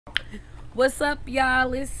What's up,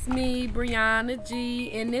 y'all? It's me, Brianna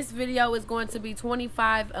G, and this video is going to be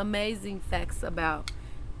 25 amazing facts about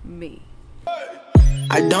me.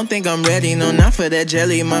 I don't think I'm ready, no, not for that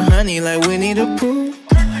jelly. My honey like Winnie the Pooh.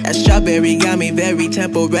 That strawberry got me very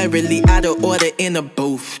temporarily out of order in the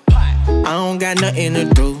booth. I don't got nothing to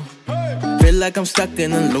do. Feel like I'm stuck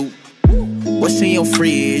in a loop. What's in your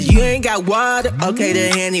fridge? You ain't got water? Okay,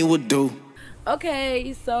 the Henny will do.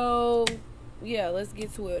 Okay, so yeah, let's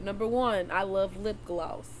get to it. Number 1, I love lip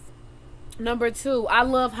gloss. Number 2, I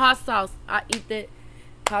love hot sauce. I eat that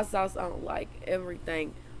hot sauce on like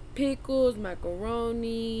everything. Pickles,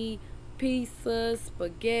 macaroni, pizza,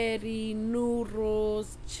 spaghetti,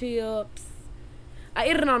 noodles, chips. I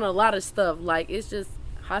eat it on a lot of stuff. Like, it's just,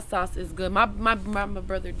 hot sauce is good. My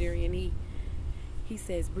brother Darian, he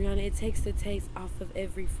says, Brianna, it takes the taste off of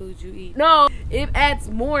every food you eat. No, it adds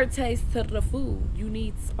more taste to the food. You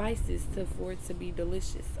need spices for it to be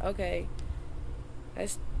delicious. Okay.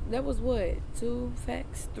 That was what? 2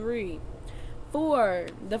 facts? 3. 4.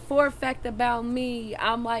 The 4th fact about me,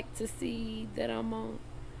 I like to see that I'm on.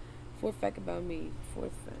 4th fact about me.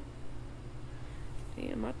 4th fact.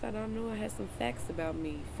 Damn, I thought I knew I had some facts about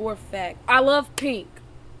me. 4th fact. I love pink.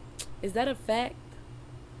 Is that a fact?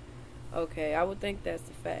 Okay, I would think that's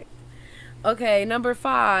a fact. Okay, number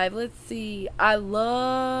 5. Let's see. I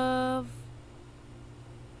love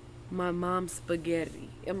my mom's spaghetti.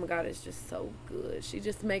 Oh my God, it's just so good. She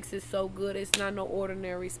just makes it so good. It's not no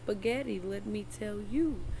ordinary spaghetti, let me tell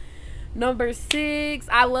you. Number 6.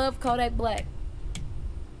 I love Kodak Black.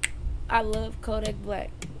 I love Kodak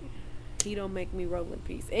Black. He don't make me roll in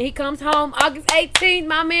peace. And he comes home August 18th.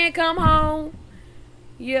 My man come home.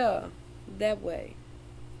 Yeah, that way.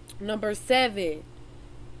 Number 7,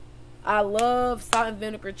 I love salt and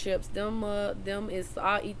vinegar chips.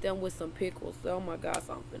 I eat them with some pickles. Oh my God,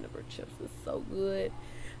 salt and vinegar chips is so good.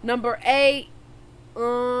 Number 8,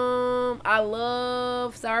 I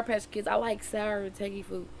love Sour Patch Kids. I like sour and tangy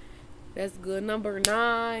food. That's good. Number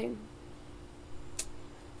 9,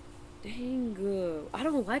 dang good. I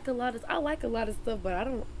like a lot of stuff, but I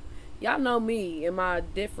don't. Y'all know me and my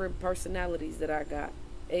different personalities that I got.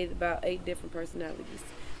 About 8 different personalities.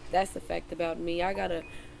 That's a fact about me. I got a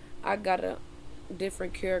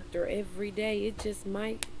different character every day. It just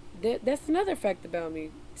might. That's another fact about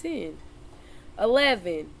me. 10.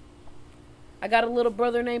 11. I got a little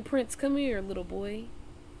brother named Prince. Come here, little boy.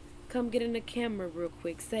 Come get in the camera real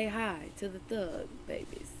quick. Say hi to the thug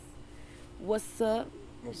babies. What's up?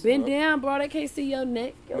 Bend down, bro. They can't see your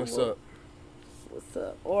neck. What's up? What's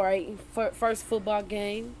up? All right. First football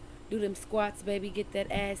game. Do them squats, baby. Get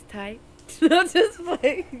that ass tight. I'm just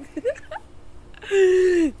playing.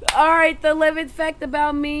 Alright, the 11th fact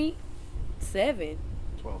about me. 7.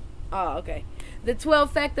 12. Oh, okay. The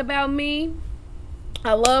 12th fact about me.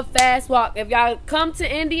 I love Fast Walk. If y'all come to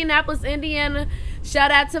Indianapolis, Indiana,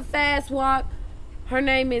 shout out to Fast Walk. Her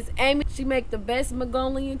name is Amy. She make the best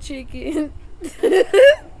Mongolian chicken.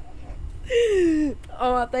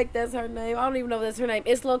 Oh, I think that's her name. I don't even know if that's her name.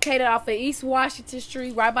 It's located off of East Washington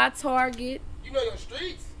Street, right by Target. You know your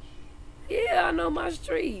streets? Yeah, I know my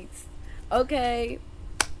streets. Okay.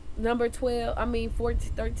 Number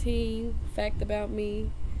 13 fact about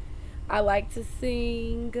me. I like to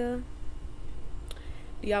sing. Do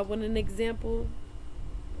y'all want an example?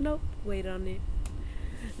 Nope. Wait on it.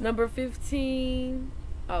 Number 15.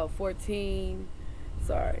 Oh, 14.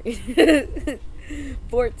 Sorry.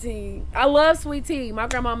 14. I love sweet tea. My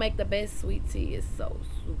grandma make the best sweet tea. It's so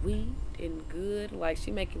sweet and good. Like,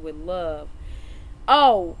 she make it with love.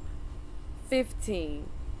 Oh, 15.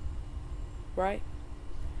 Right?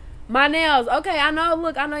 My nails. Okay, I know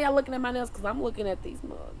y'all looking at my nails because I'm looking at these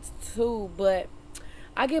mugs too. But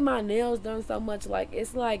I get my nails done so much, like,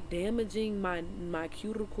 it's like damaging my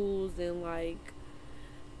cuticles and like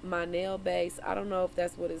my nail base. I don't know if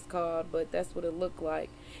that's what it's called, but that's what it looked like.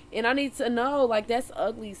 And I need to know, like, that's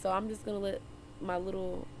ugly. So I'm just about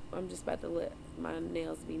to let my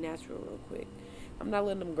nails be natural real quick. I'm not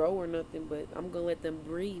letting them grow or nothing, but I'm gonna let them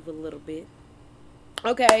breathe a little bit.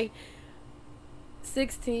 Okay.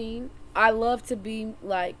 16. I love to be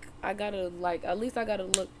like, at least I gotta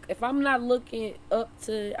look. If I'm not looking up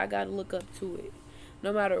to, I gotta look up to it.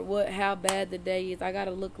 No matter how bad the day is, I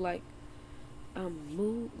gotta look like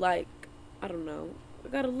like, I don't know. I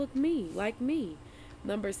gotta look like me.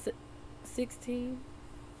 Number 16.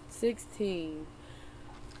 16.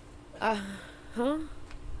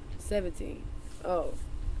 17. Oh,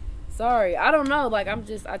 sorry. I don't know. Like,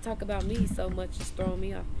 I talk about me so much, it's throwing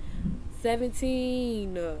me off.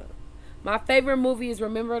 17. My favorite movie is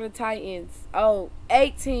Remember the Titans. Oh,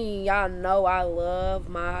 18. Y'all know I love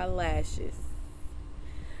my lashes.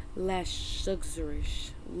 Lash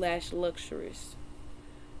luxurious. Lash luxurious.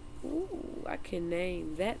 Ooh, I can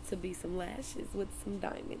name that to be some lashes with some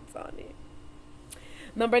diamonds on it.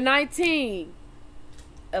 Number 19.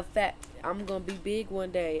 A fact. I'm gonna be big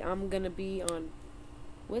one day. I'm gonna be on,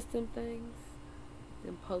 what's them things?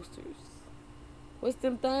 Them posters. What's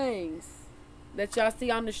them things that y'all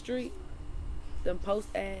see on the street? Them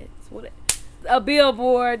post ads. What? A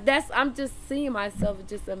billboard. I'm just seeing myself. It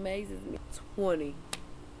just amazes me. 20.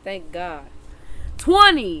 Thank God.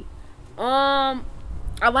 20. I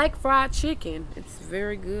like fried chicken. It's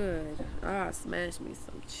very good. Smash me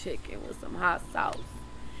some chicken with some hot sauce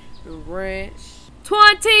and ranch.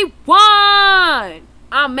 21.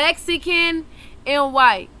 I'm Mexican and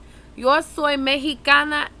white. Yo soy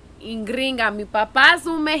mexicana y gringa. Mi papá es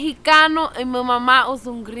un mexicano y mi mamá es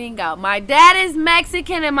un gringa. My dad is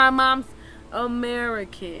Mexican and my mom's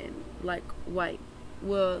American. Like white.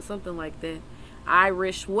 Well, something like that.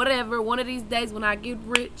 Irish, whatever. One of these days when I get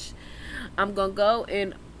rich, I'm gonna go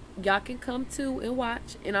and y'all can come too and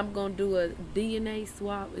watch, and I'm gonna do a DNA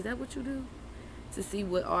swab. Is that what you do? To see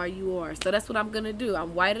what you are. So that's what I'm gonna do.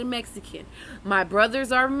 I'm white and Mexican. My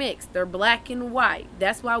brothers are mixed. They're black and white.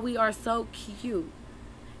 That's why we are so cute.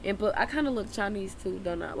 But I kind of look Chinese too,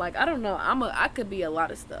 don't I? Like, I don't know. I could be a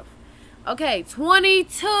lot of stuff. Okay,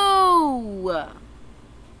 22.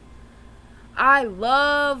 I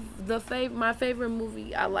love my favorite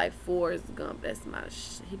movie. I like Forrest Gump. That's my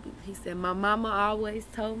he said, my mama always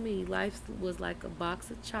told me life was like a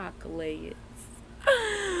box of chocolates.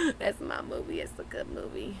 That's my movie. It's a good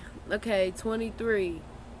movie. Okay, 23.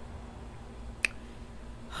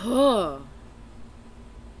 I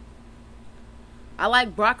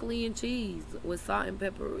like broccoli and cheese with salt and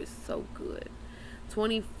pepper. It's so good.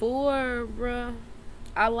 24, bruh.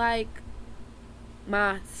 I like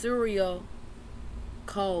my cereal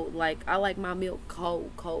cold. Like, I like my milk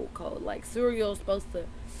cold. Like, cereal's supposed to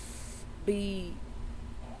be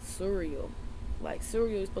cereal. Like,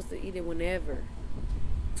 cereal is supposed to eat it whenever.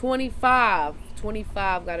 25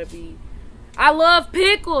 gotta be. I love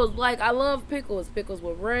pickles. Like, I love pickles. Pickles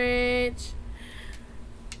with ranch.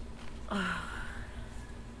 I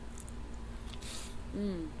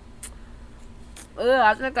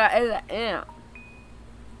think I ate an ant.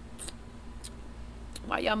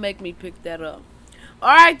 Why y'all make me pick that up?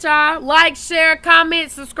 Alright, y'all. Like, share, comment,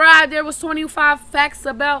 subscribe. There was 25 facts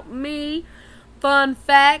about me. Fun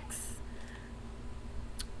facts.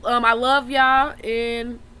 I love y'all.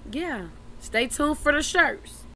 And yeah, stay tuned for the shirts.